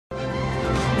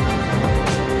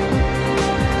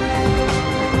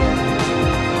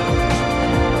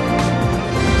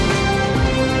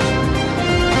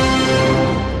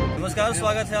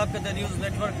आपके the news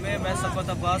network में। मैं शफकत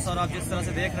अब्बास और आप जिस तरह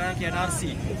से देख रहे हैं कि एनआरसी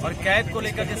और कैग को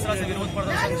लेकर जिस तरह से विरोध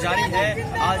प्रदर्शन जारी है,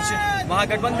 आज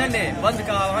महागठबंधन ने बंद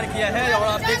का आह्वान किया है। और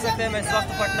आप देख सकते हैं मैं इस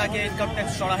वक्त पटना के इनकम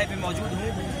टैक्स चौराहे पे मौजूद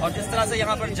हूँ और जिस तरह से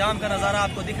यहाँ पर जाम का नजारा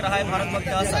आपको दिख रहा है, भारत बंद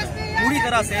का असर पूरी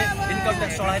तरह से इनकम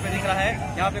टैक्स चौराहे पे दिख रहा है।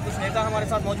 यहाँ पे कुछ नेता हमारे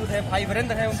साथ मौजूद है, भाई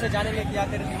वीरेंद्र है, उनसे जानेंगे कि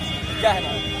आखिर क्या है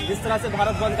जिस तरह से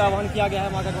भारत बंद का आह्वान किया गया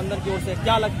है महागठबंधन की ओर से,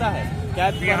 क्या लगता है क्या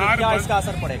इसका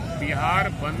असर पड़ेगा? बिहार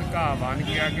बंद का आह्वान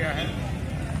किया गया है।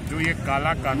 जो ये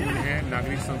काला कानून है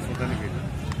नागरिक संशोधन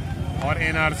बिल और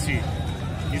एनआरसी,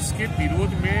 इसके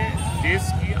विरोध में देश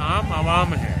की आम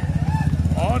आवाम है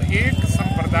और एक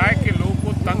संप्रदाय के लोगों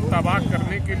को तंग तबाह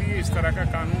करने के लिए इस तरह का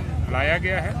कानून लाया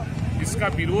गया है। इसका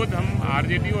विरोध हम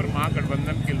आरजेडी और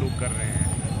महागठबंधन के लोग कर रहे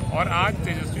हैं और आज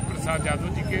तेजस्वी प्रसाद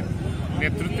यादव जी के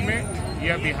नेतृत्व में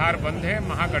यह बिहार बंद है,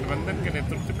 महागठबंधन के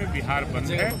नेतृत्व में बिहार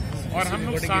बंद है और हम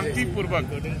लोग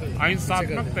शांतिपूर्वक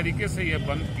अहिंसात्मक तरीके से यह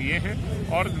बंद किए हैं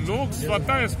और लोग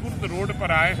स्वतः स्फूर्त रोड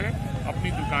पर आए हैं।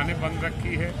 अपनी दुकानें बंद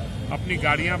रखी है, अपनी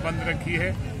गाड़ियां बंद रखी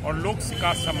है और लोग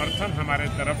का समर्थन हमारे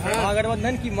तरफ है।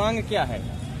 महागठबंधन की मांग क्या है?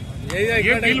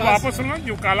 ये बिल वापस होना,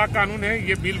 जो काला कानून है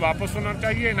ये बिल वापस होना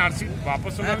चाहिए, एनआरसी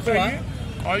वापस होना चाहिए।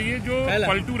 और ये जो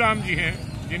पलटू राम जी हैं,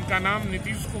 जिनका नाम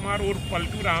नीतीश कुमार उर्फ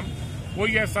पलटू राम,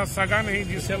 कोई ऐसा सगा नहीं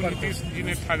जिसको नीतीश जी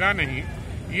ने ठगा नहीं,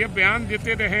 ये बयान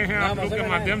देते रहे हैं आप लोग के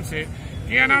माध्यम से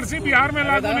कि एनआरसी बिहार में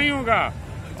लागू नहीं होगा।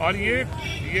 और ये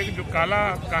जो काला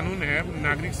कानून है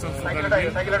नागरिक संशोधन बिल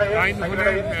का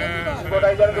इन्होंने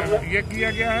ये किया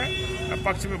गया है,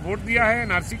 पक्ष में वोट दिया है,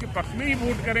 एनआरसी के पक्ष में ही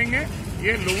वोट करेंगे।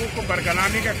 ये लोगों को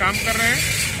बरगलाने का काम कर रहे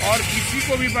हैं और किसी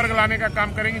को भी बरगलाने का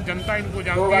काम करेंगे। जनता इनको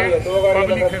जानती है,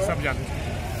 पब्लिक है, सब जानती है।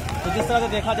 तो जिस तरह से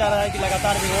देखा जा रहा है कि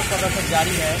लगातार विरोध प्रदर्शन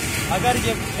जारी है, अगर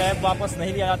ये कैब वापस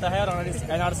नहीं लिया जाता है और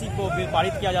एनआरसी को बिल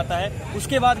पारित किया जाता है,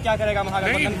 उसके बाद क्या करेगा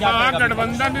महागठबंधन?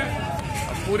 महागठबंधन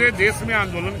पूरे देश में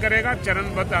आंदोलन करेगा,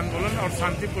 चरणबद्ध आंदोलन और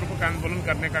शांतिपूर्वक आंदोलन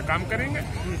करने का काम करेंगे।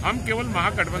 हम केवल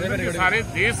महागठबंधन के सारे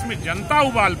देश में जनता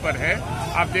उबाल पर है।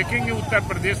 आप देखेंगे उत्तर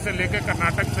प्रदेश से लेकर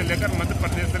कर्नाटक से लेकर मध्य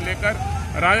प्रदेश से लेकर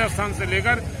राजस्थान से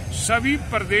लेकर सभी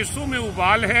प्रदेशों में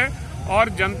उबाल है और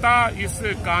जनता इस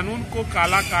कानून को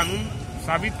काला कानून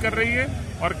साबित कर रही है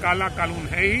और काला कानून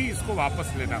है ही, इसको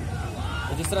वापस लेना।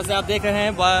 तो जिस तरह से आप देख रहे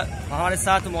हैं हमारे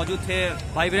साथ मौजूद थे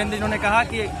भाई वीरेंद्र, जिन्होंने कहा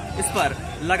कि इस पर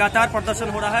लगातार प्रदर्शन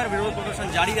हो रहा है और विरोध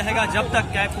प्रदर्शन जारी रहेगा जब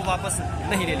तक कैब को वापस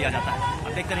नहीं ले लिया जाता है।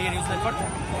 आप देखते रहिए न्यूज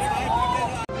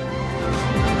नेटवर्क।